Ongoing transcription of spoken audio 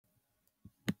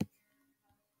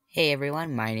Hey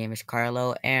everyone, my name is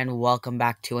Carlo and welcome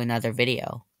back to another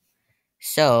video.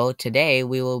 So today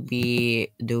we will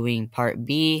be doing part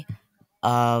B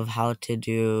of how to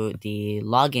do the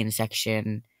login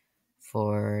section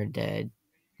for the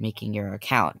making your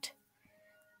account.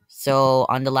 So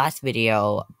on the last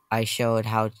video, I showed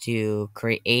how to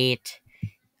create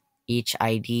each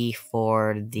ID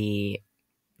for the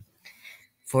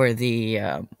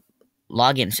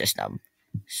login system.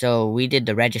 So we did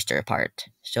the register part.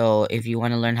 So if you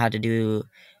want to learn how to do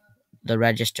the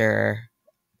register,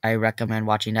 I recommend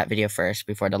watching that video first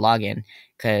before the login,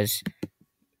 because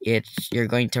you're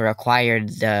going to require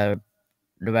the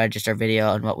register video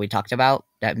on what we talked about.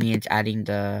 That means adding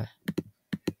the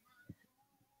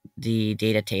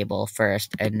data table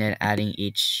first and then adding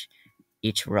each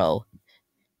row.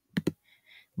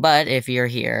 But if you're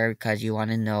here because you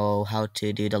want to know how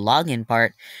to do the login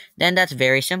part, then that's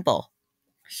very simple.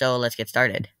 So let's get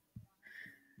started.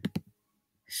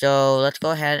 So let's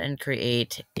go ahead and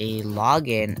create a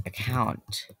login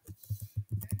account.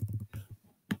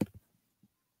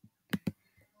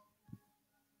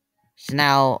 So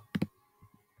now,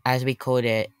 as we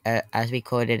coded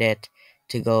it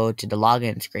to go to the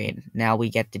login screen, now we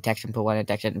get the text input 1 and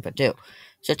text input 2.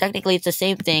 So technically it's the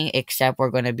same thing, except we're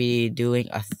going to be doing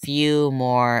a few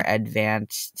more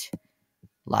advanced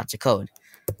lots of code.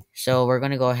 So we're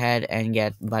going to go ahead and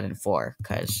get button 4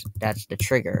 because that's the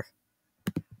trigger.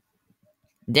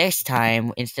 This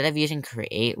time, instead of using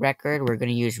create record, we're going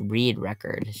to use read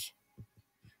records,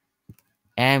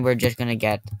 and we're just going to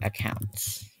get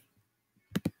accounts.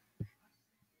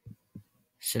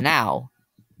 So now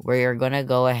we're going to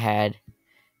go ahead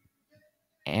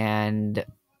and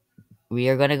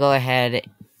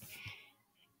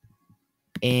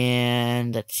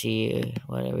let's see,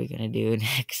 what are we gonna do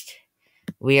next?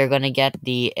 We are gonna get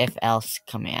the if else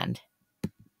command.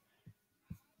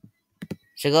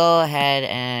 So go ahead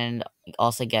and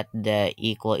also get the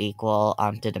equal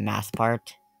onto the math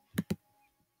part.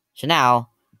 So now,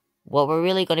 what we're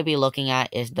really going to be looking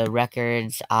at is the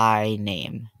records I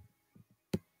name.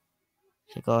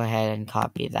 So go ahead and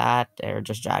copy that, or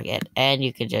just drag it, and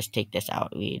you can just take this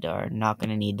out. We are not going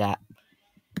to need that.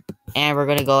 And we're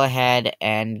going to go ahead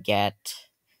and get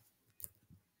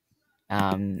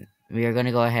we are going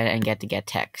to go ahead and get the get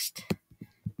text.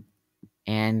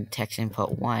 And text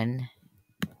input 1.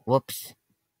 Whoops.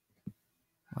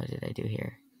 What did I do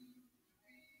here?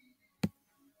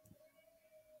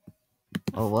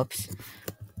 Oh, whoops.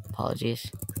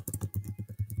 Apologies.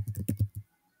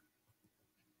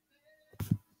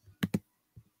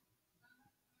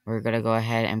 We're going to go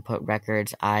ahead and put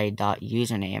records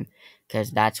I.username,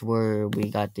 because that's where we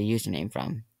got the username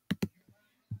from.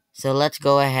 So let's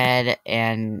go ahead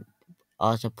and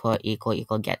also put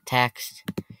equal get text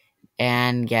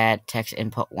and get text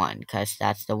input 1, because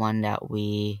that's the one that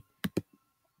we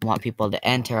want people to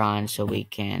enter on, so we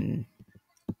can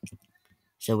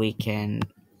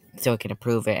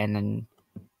approve it and then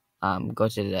go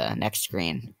to the next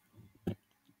screen,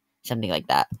 something like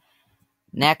that.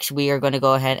 Next, we are going to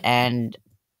go ahead and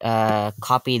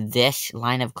copy this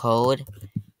line of code,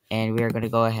 and we are going to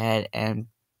go ahead and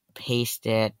paste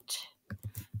it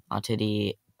onto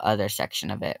the other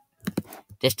section of it,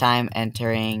 this time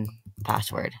entering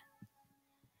password.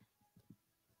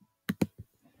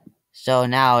 So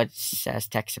now it says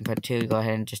text input 2. Go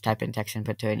ahead and just type in text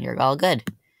input 2 and you're all good.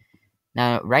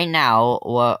 Now, right now,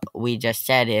 what we just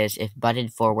said is if button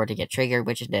 4 were to get triggered,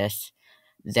 which is this,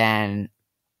 then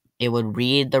it would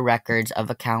read the records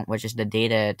of account, which is the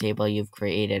data table you've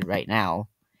created right now.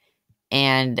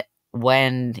 And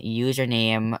when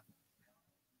username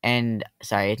and,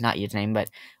 sorry, it's not username, but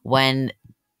when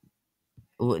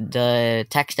the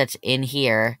text that's in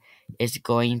here is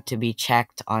going to be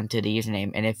checked onto the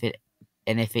username, and if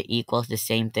it equals the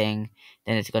same thing,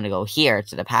 then it's going to go here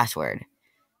to the password.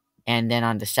 And then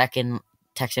on the second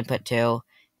text input 2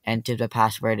 and to the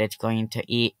password, it's going to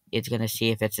see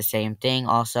if it's the same thing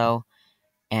also,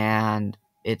 and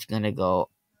it's going to go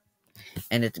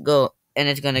to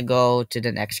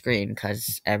the next screen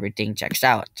because everything checks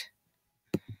out.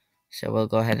 So we'll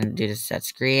go ahead and do the set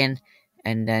screen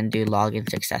and then do login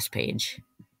success page.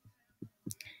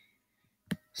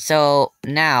 So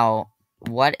now,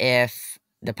 what if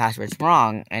the password's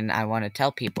wrong and I want to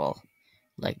tell people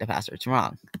like the password's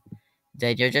wrong?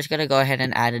 Then you're just going to go ahead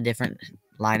and add a different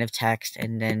line of text,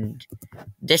 and then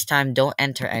this time don't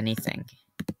enter anything.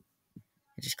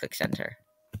 Just click enter.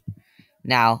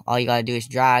 Now, all you gotta do is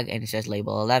drag, and it says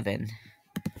label 11.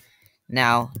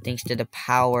 Now, thanks to the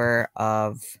power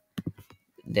of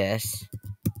this,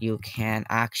 you can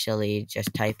actually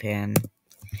just type in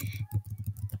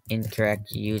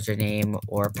incorrect username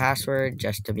or password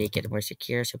just to make it more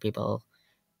secure, so people,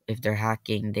 if they're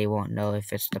hacking, they won't know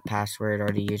if it's the password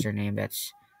or the username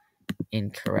that's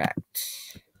incorrect.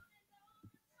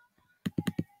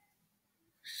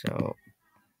 So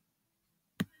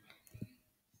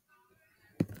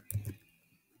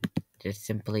just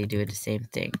simply do the same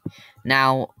thing.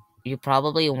 Now, you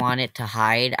probably want it to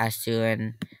hide as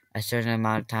soon a certain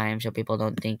amount of time so people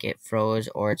don't think it froze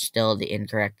or it's still the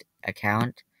incorrect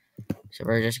account. So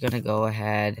we're just gonna go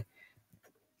ahead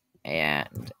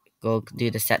and go do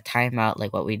the set timeout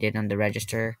like what we did on the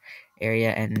register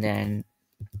area, and then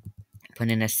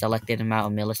put in a selected amount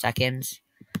of milliseconds.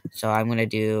 So I'm gonna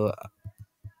do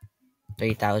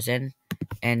 3000,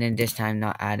 and then this time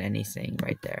not add anything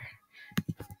right there.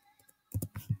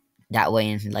 That way,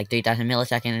 in like 3000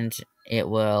 milliseconds, it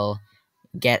will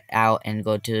get out and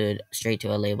go to straight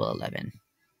to a label 11.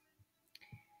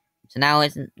 So now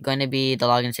it's going to be the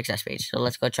login success page. So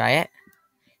let's go try it.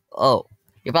 Oh,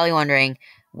 you're probably wondering,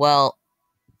 well,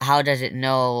 how does it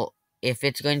know if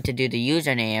it's going to do the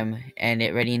username and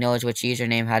it already knows which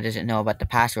username? How does it know about the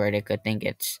password? It could think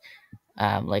it's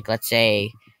like let's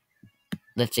say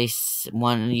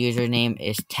one username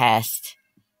is test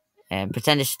and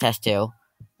pretend it's test 2,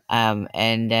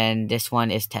 and then this one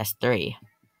is test 3,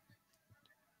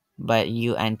 but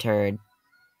you entered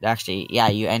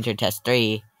you entered test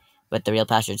 3, but the real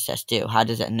password is test 2. How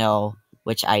does it know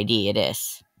which ID it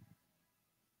is?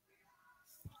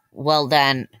 Well,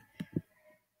 then,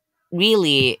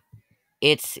 really,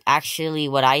 it's actually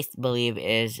what I believe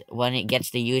is when it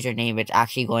gets the username, it's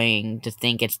actually going to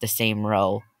think it's the same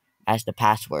row as the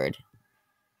password.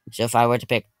 So if I were to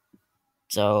pick,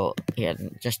 so here,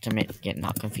 just to make it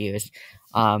not confused,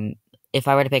 if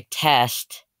I were to pick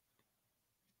test,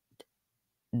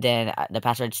 then the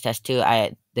password's test 2.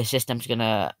 The system's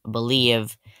gonna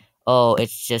believe, oh,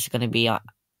 it's just gonna be on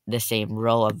the same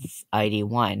row of ID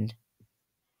 1.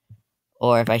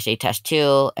 Or if I say test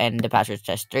 2 and the password's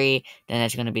test 3, then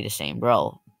it's gonna be the same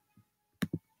row.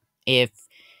 If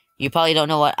you probably don't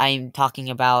know what I'm talking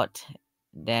about,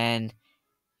 then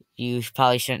you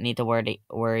probably shouldn't need to worry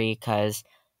because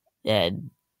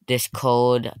this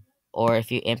code, or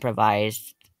if you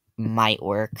improvise, might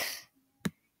work.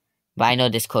 But I know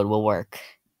this code will work.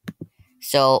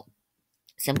 So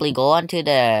simply go onto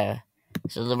so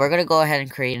we're gonna go ahead and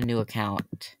create a new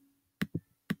account.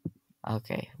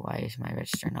 Okay, why is my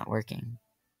register not working?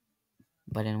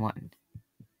 Button 1.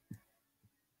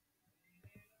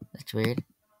 That's weird.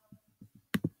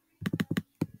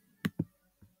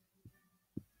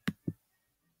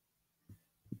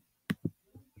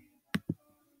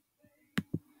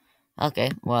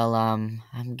 Okay, well,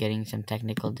 I'm getting some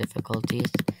technical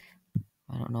difficulties.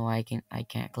 I don't know why I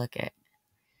can't click it.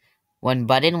 When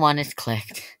button 1 is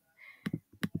clicked,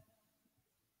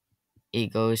 it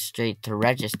goes straight to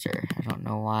register. I don't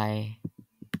know why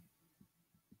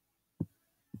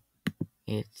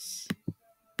it's...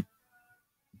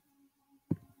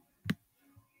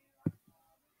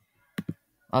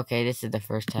 Okay, this is the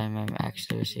first time I'm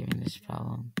actually receiving this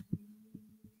problem.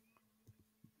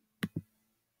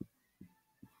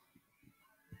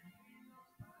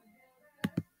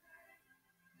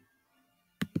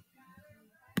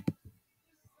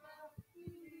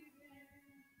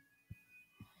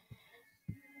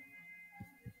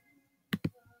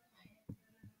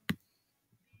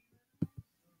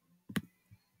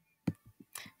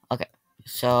 Okay,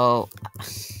 so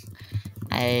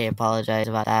I apologize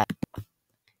about that.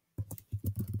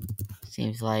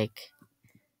 Seems like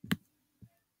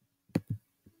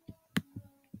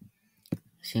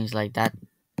that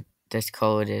this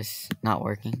code is not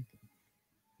working.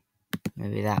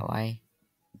 Maybe that why.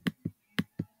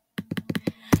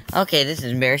 Okay, this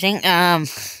is embarrassing. You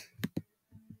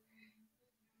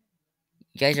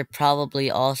guys are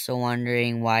probably also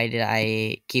wondering why did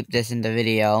I keep this in the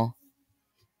video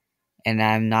and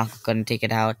I'm not gonna take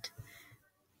it out.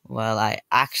 Well, I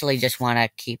actually just want to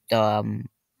keep the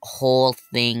whole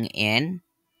thing in.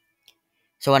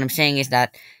 So what I'm saying is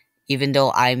that even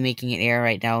though I'm making an error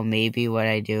right now, maybe what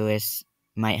I do is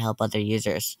might help other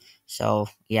users. So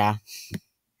yeah.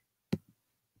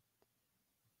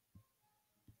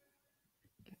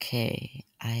 Okay,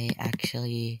 I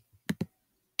actually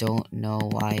don't know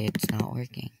why it's not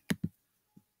working.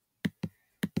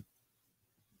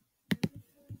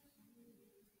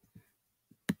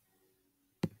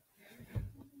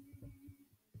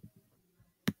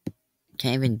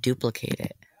 Can't even duplicate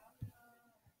it.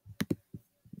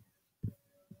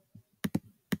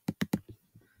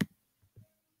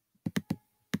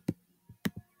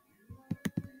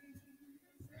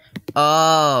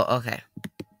 Oh, okay.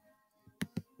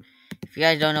 if you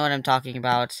guys don't know what I'm talking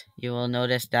about, you will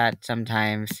notice that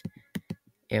sometimes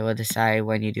it will decide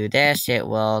when you do this, it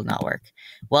will not work.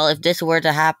 Well, if this were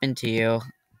to happen to you,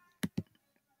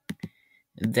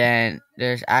 then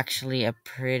there's actually a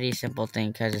pretty simple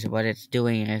thing, because what it's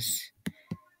doing is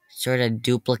sort of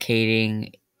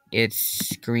duplicating its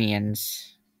screens.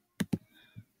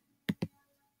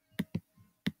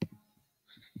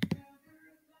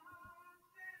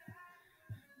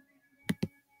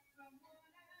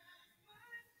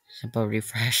 Simple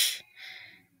refresh.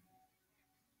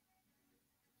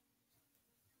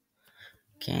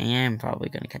 Okay, I am probably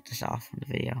going to cut this off from the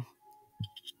video.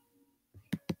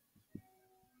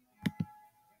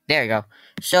 There you go.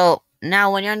 So,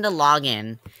 now when you're in the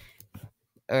login,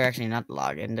 or actually not the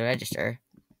login, the register,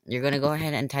 you're going to go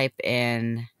ahead and type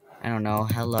in, I don't know,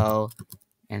 hello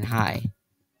and hi.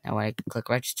 Now when I click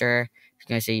register, it's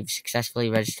going to say you've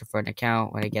successfully registered for an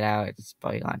account. When I get out, it's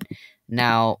probably gone.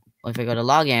 Now, if I go to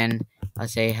login, I'll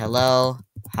say hello,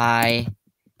 hi,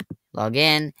 log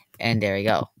in, and there we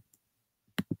go.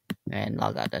 And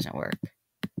logout doesn't work.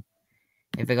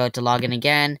 If I go to login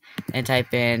again and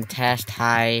type in test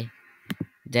hi,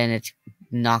 then it's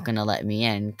not going to let me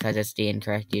in because it's the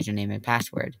incorrect username and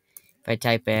password. If I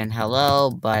type in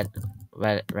hello, but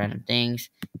random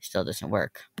things, it still doesn't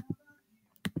work.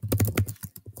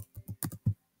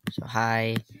 So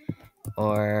hi,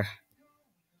 or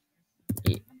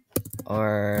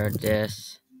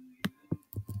this,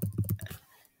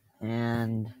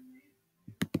 and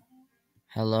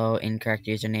hello, incorrect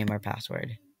username or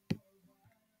password.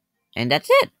 And that's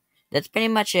it. That's pretty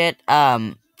much it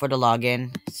for the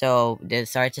login. So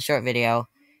sorry, it's a short video.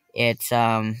 It's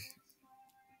yeah,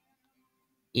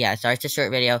 sorry, it's a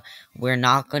short video. We're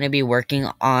not going to be working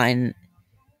on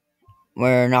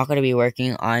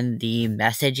the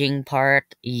messaging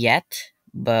part yet,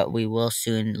 but we will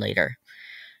soon later.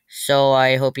 So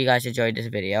I hope you guys enjoyed this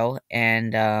video,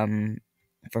 and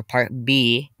for part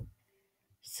B,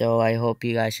 so I hope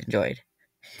you guys enjoyed.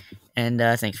 And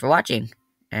thanks for watching.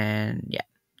 And yeah,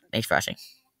 thanks for watching.